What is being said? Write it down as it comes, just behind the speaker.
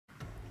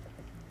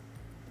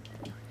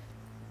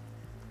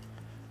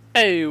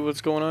Hey,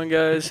 what's going on,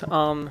 guys?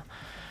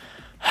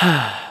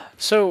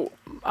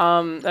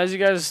 As you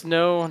guys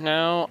know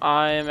now,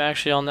 I am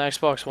actually on the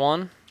Xbox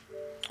One.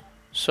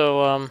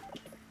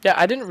 Yeah,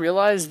 I didn't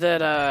realize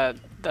that,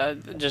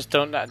 just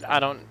don't,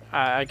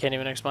 I can't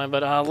even explain,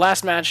 but,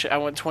 last match, I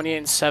went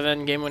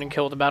 28-7, game-winning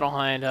kill with a battle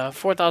hind,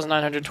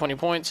 4,920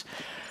 points.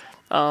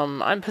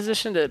 I'm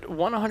positioned at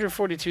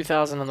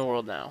 142,000 in the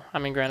world now. I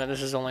mean, granted,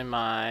 this is only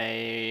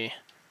my,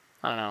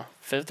 I don't know,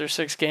 fifth or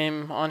sixth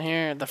game on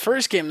here. The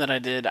first game that I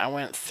did, I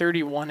went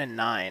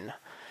 31-9.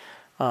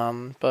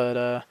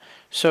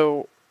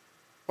 So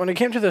when it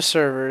came to the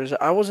servers,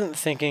 I wasn't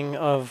thinking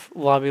of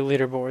lobby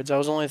leaderboards. I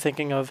was only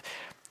thinking of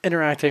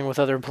interacting with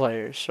other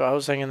players. So I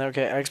was thinking that,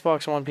 okay,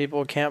 Xbox One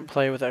people can't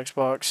play with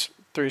Xbox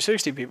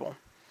 360 people.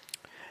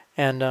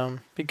 And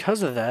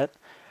because of that,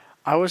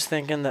 I was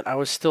thinking that I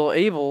was still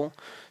able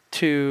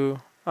to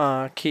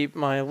keep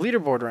my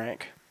leaderboard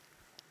rank.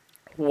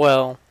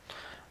 Well,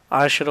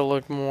 I should have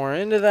looked more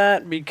into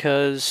that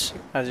because,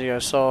 as you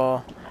guys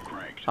saw,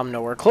 I'm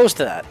nowhere close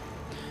to that.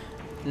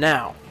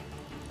 Now,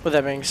 with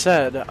that being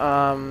said,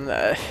 I'm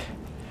not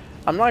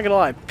gonna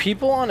lie,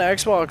 people on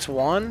Xbox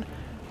One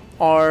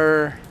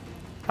are,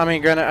 I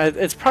mean, granted,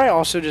 it's probably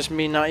also just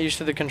me not used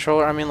to the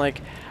controller. I mean,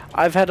 like,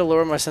 I've had to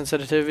lower my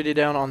sensitivity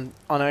down on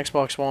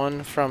Xbox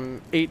One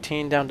from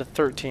 18 down to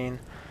 13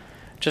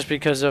 just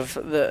because of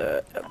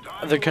the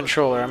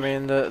controller. I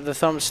mean, the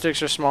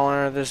thumbsticks are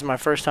smaller. This is my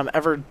first time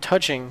ever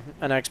touching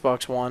an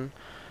Xbox One.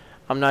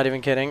 I'm not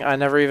even kidding. I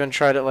never even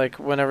tried it, like,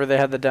 whenever they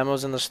had the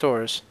demos in the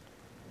stores.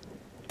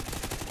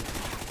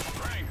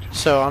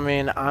 So, I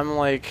mean, I'm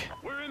like,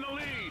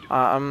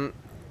 I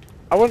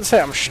wouldn't say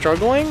I'm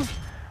struggling,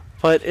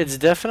 but it's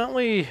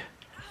definitely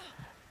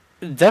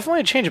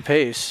a change of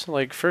pace,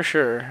 like, for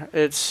sure.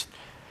 It's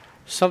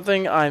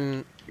something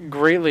I'm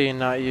greatly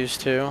not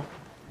used to,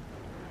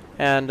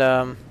 and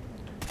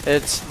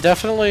it's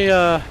definitely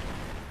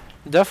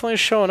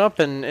showing up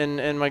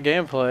in my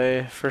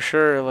gameplay, for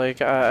sure. Like,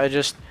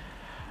 I'm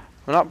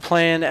not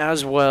playing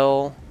as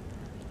well.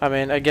 I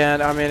mean,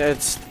 again, I mean,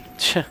 it's,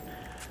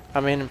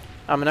 I mean,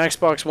 I'm an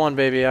Xbox One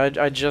baby.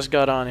 I just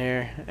got on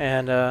here,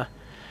 and I've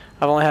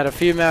only had a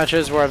few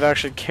matches where I've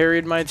actually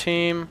carried my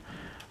team.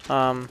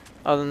 Other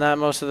than that,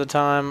 most of the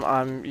time,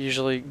 I'm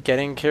usually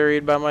getting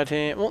carried by my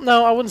team. Well,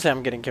 no, I wouldn't say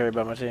I'm getting carried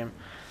by my team.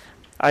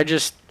 I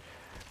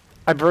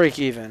break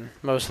even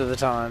most of the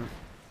time.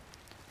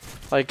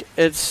 Like,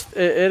 it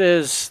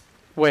is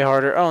way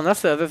harder. Oh, and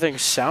that's the other thing,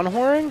 sound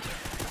whoring?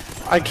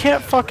 I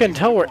can't fucking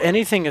tell where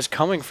anything is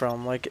coming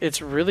from. Like,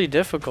 it's really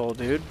difficult,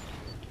 dude.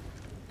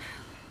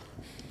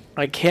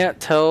 I can't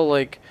tell,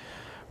 like,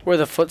 where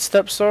the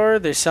footsteps are.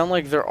 They sound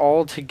like they're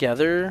all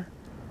together.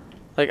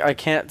 Like, I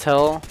can't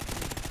tell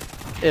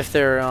if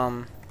they're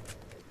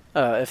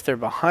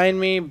behind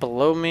me,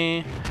 below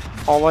me.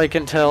 All I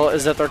can tell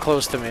is that they're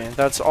close to me.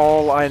 That's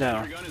all I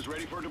know.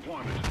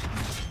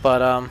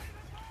 But,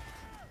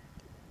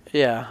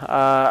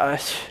 yeah,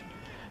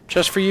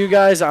 just for you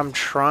guys, I'm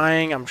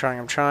trying. I mean,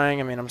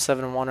 I'm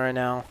 7-1 right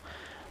now.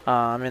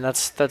 I mean,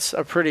 that's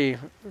a pretty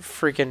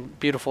freaking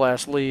beautiful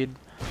ass lead.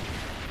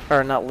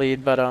 Or not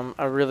lead, but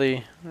a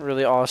really,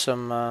 really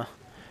awesome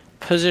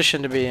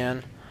position to be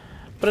in.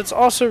 But it's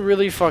also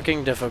really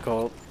fucking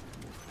difficult.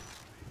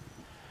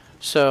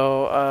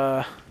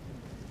 So,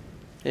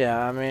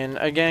 yeah, I mean,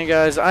 again,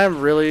 guys,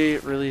 I'm really,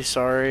 really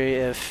sorry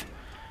if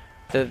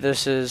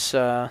this isn't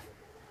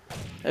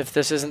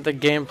the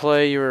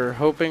gameplay you were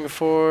hoping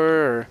for,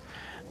 or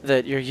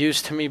that you're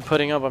used to me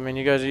putting up. I mean,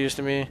 you guys are used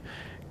to me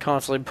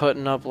constantly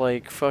putting up,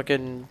 like,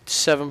 fucking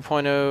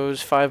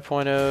 7.0s,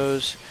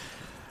 5.0s,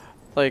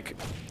 like,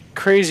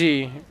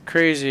 crazy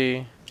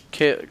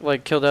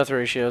kill death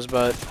ratios.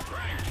 But,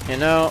 you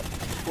know,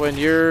 when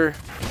you're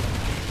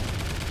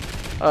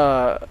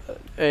a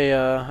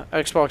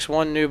Xbox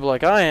One noob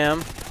like I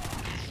am,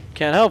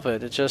 can't help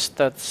it.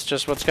 That's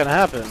just what's gonna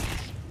happen.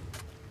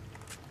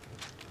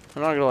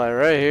 I'm not gonna lie,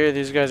 right here,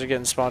 these guys are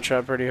getting spawn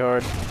trapped pretty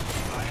hard.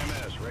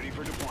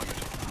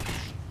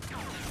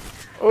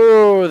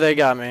 Oh, they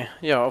got me.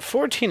 Yo,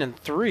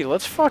 14-3.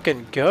 Let's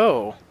fucking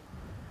go.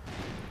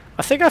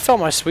 I think I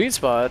found my sweet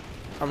spot.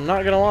 I'm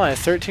not gonna lie.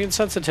 13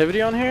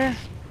 sensitivity on here?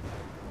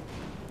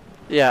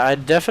 Yeah, I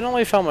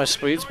definitely found my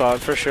sweet spot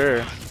for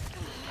sure.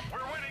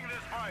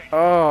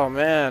 Oh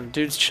man,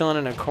 dude's chilling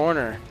in a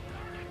corner.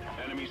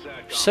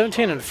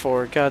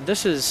 17-4. God,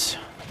 this is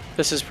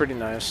pretty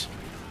nice.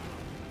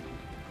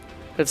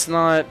 It's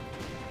not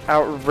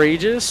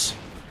outrageous,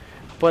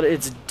 but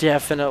it's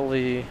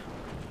definitely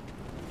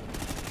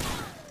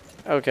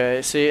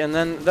okay. See, and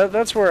then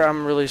that's where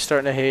I'm really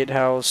starting to hate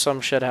how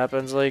some shit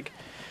happens. Like,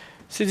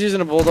 see, he's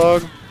using a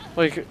bulldog.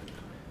 Like,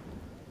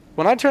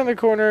 when I turned the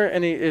corner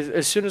and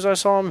as soon as I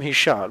saw him, he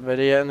shot. But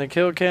yeah, in the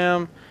kill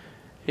cam,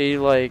 he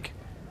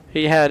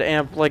had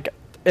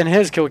in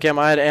his kill cam,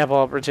 I had ample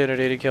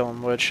opportunity to kill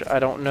him, which I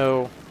don't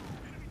know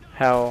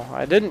how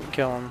I didn't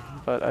kill him,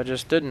 but I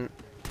just didn't.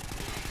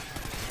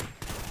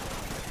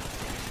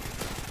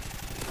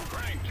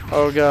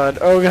 Oh god,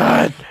 oh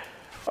god!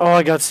 Oh,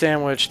 I got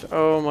sandwiched.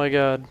 Oh my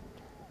god.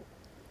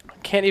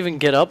 can't even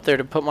get up there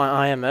to put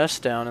my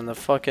IMS down in the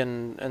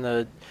fucking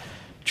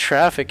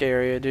traffic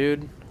area,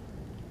 dude.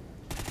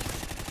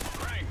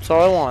 That's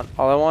all I want.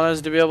 All I want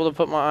is to be able to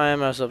put my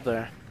IMS up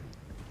there.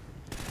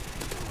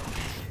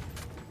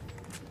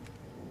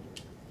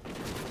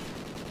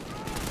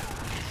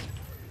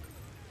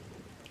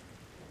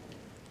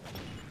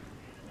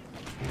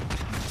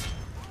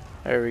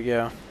 There we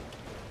go.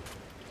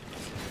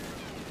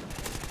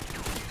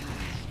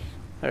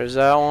 There's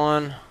that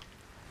one.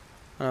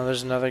 Oh,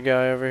 there's another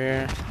guy over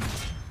here.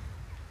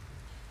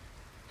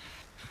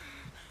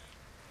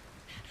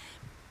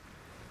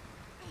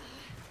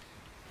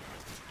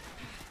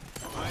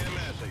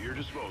 IMS at your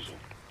disposal.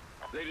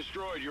 They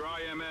destroyed your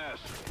IMS.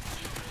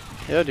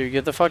 Yo, dude,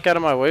 get the fuck out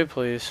of my way,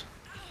 please.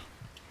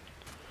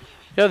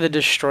 Yo, they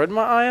destroyed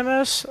my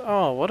IMS?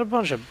 Oh, what a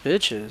bunch of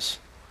bitches.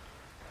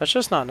 That's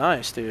just not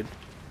nice, dude.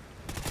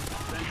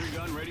 Sentry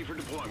gun ready for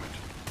deployment.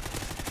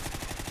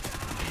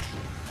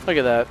 Look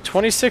at that.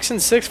 26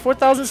 and 6,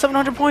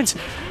 4,700 points.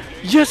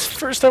 Yes,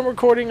 first time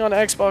recording on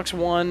Xbox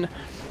One.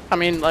 I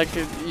mean, like,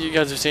 you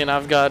guys have seen,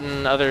 I've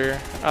gotten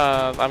other,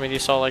 I mean, you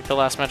saw, like, the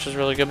last match was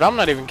really good, but I'm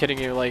not even kidding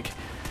you, like,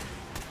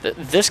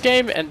 this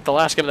game and the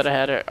last game that I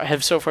had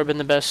have so far been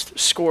the best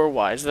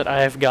score-wise that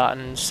I have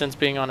gotten since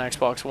being on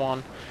Xbox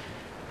One.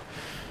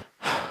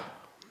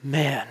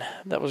 Man,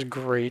 that was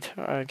great.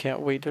 I can't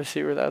wait to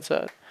see where that's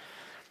at.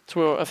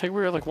 So, I think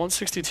we were at, like,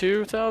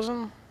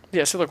 162,000?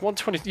 Yeah, so, like,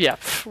 120, yeah,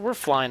 we're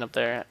flying up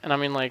there. And, I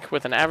mean, like,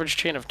 with an average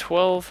chain of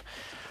 12...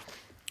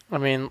 I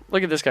mean,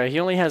 look at this guy.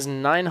 He only has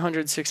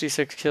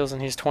 966 kills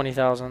and he's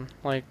 20,000.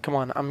 Like, come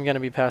on. I'm going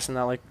to be passing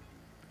that, like,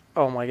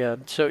 oh my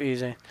god. So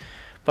easy.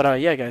 But,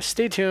 yeah, guys,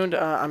 stay tuned.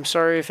 I'm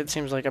sorry if it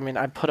seems like, I mean,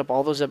 I put up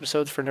all those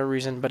episodes for no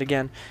reason. But,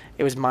 again,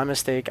 it was my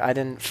mistake. I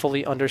didn't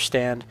fully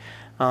understand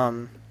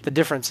the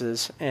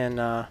differences in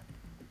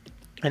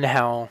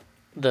how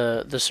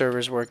the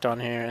servers worked on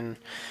here. And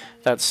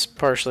that's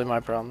partially my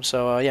problem.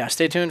 So, yeah,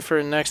 stay tuned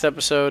for the next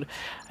episode.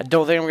 I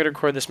don't think I'm going to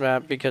record this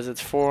map because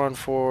it's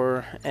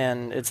 4-on-4,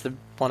 and it's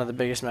one of the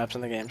biggest maps in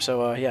the game.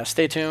 So, yeah,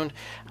 stay tuned.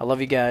 I love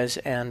you guys,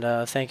 and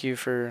thank you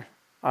for,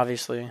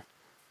 obviously,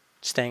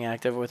 staying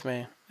active with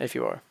me, if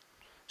you are.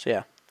 So,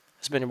 yeah,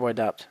 this has been your boy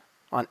Adopt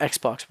on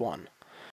Xbox One.